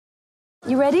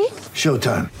You ready?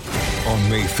 Showtime. On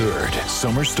May 3rd,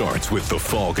 summer starts with The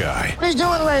Fall Guy. Let's do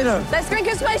it later. Let's drink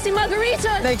a spicy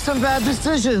margarita. Make some bad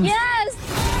decisions. Yes!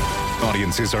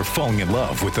 Audiences are falling in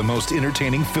love with the most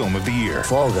entertaining film of the year.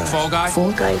 Fall Guy. Fall Guy?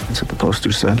 Fall Guy. That's what the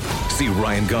poster said. See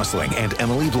Ryan Gosling and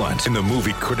Emily Blunt in the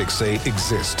movie critics say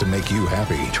exists to make you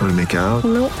happy. Trying to make it out?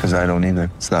 Nope. Because I don't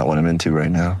either. It's not what I'm into right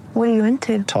now. What are you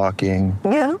into? Talking.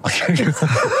 Yeah.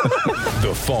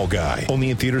 The Fall Guy.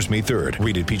 Only in theaters May 3rd.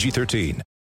 Rated PG-13.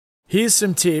 Here's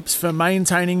some tips for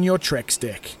maintaining your Trex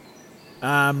deck.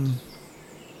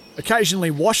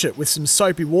 Occasionally wash it with some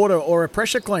soapy water or a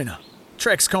pressure cleaner.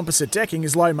 Trex composite decking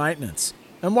is low maintenance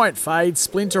and won't fade,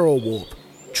 splinter or warp.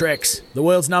 Trex, the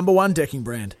world's #1 decking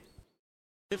brand.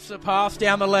 Lifts a pass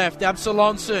down the left.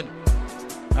 Absalonson.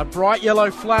 A bright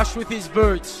yellow flash with his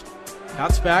boots.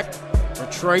 Cuts back.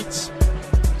 Retreats.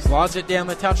 Slides it down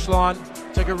the touchline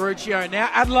to Garuccio. Now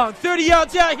Adelung, 30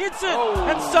 yards out, hits it.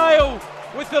 And Sale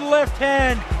with the left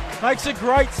hand makes a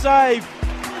great save.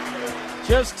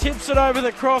 Just tips it over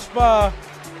the crossbar.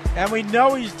 And we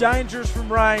know he's dangerous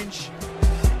from range.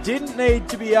 Didn't need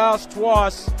to be asked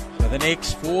twice. For the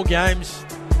next 4 games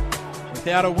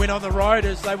without a win on the road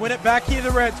as they win it back here,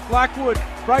 the Reds. Blackwood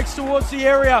breaks towards the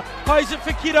area, plays it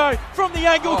for Kiddo from the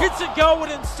angle, hits it goalward,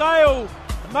 and Sale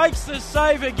makes the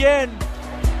save again.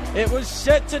 It was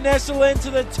set to nestle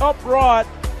into the top right,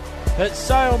 but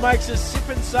Sale makes a sip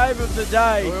and save of the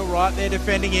day. Doyle right there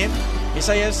defending him.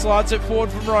 SAS slides it forward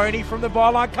from Roney from the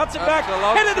byline, cuts it back,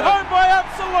 headed home by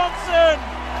Absalonson.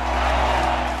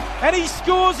 And he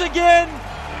scores again.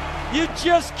 You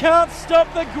just can't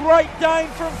stop the Great Dane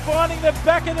from finding the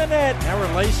back of the net. Now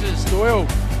releases Doyle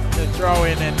to throw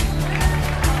in, and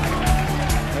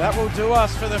that will do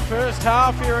us for the first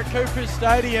half here at Coopers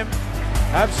Stadium.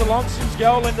 Absalonson's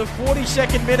goal in the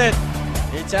 42nd minute.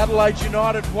 It's Adelaide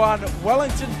United 1,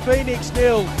 Wellington Phoenix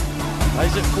 0.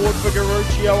 Lays it forward for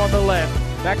Garuccio on the left.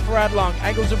 Back for Adelung,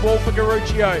 angles the ball for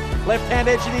Garuccio. Left-hand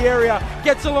edge of the area,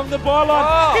 gets along the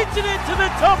byline, hits it into the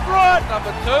top right.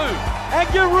 Number 2. And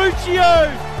Garuccio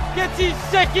gets his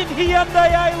second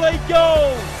Hyundai A-League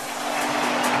goal.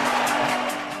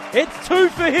 It's 2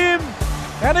 for him,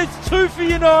 and it's 2 for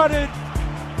United.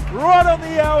 Right on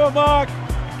the hour mark,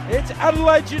 it's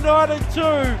Adelaide United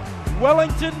 2,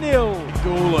 Wellington 0.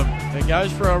 Goulam, who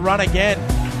goes for a run again.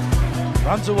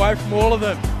 Runs away from all of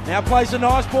them. Now plays a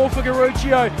nice ball for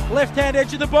Garuccio. Left-hand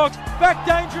edge of the box. Back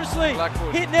dangerously.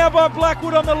 Blackwood. Hit now by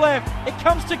Blackwood on the left. It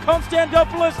comes to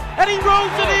Konstantopoulos and he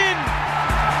rolls it in.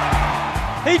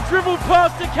 He dribbled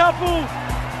past a couple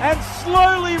and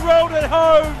slowly rolled it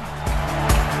home.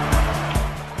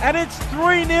 And it's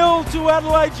 3-0 to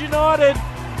Adelaide United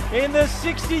in the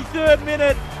 63rd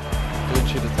minute.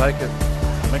 McGlinchey to take it.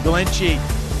 McGlinchey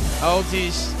holds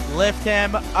his left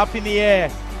hand up in the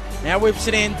air. Now whips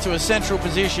it into a central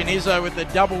position. Izzo with the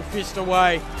double fist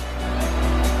away.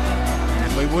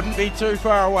 And we wouldn't be too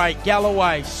far away.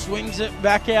 Galloway swings it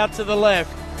back out to the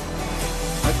left.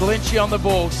 McGlinchey on the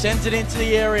ball. Sends it into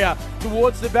the area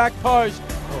towards the back post.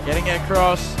 Getting it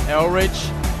across. Elridge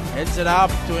heads it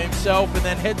up to himself and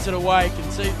then heads it away.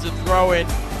 Concedes a throw in.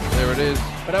 There it is.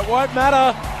 But it won't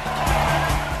matter.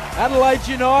 Adelaide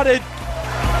United.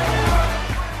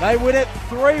 They win it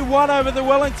 3-1 over the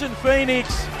Wellington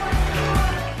Phoenix.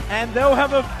 And they'll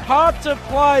have a part to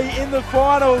play in the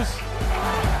finals.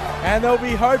 And they'll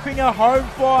be hoping a home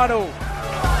final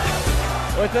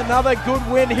with another good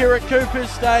win here at Coopers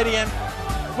Stadium.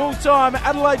 Full time,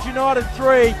 Adelaide United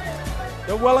 3,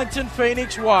 the Wellington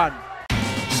Phoenix 1.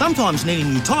 Sometimes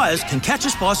needing new tyres can catch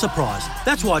us by surprise.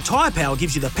 That's why Tyre Power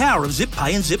gives you the power of Zip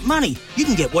Pay and Zip Money. You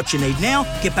can get what you need now,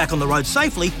 get back on the road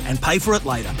safely and pay for it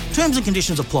later. Terms and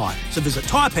conditions apply. So visit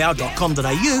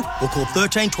tyrepower.com.au or call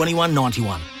 13 21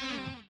 91.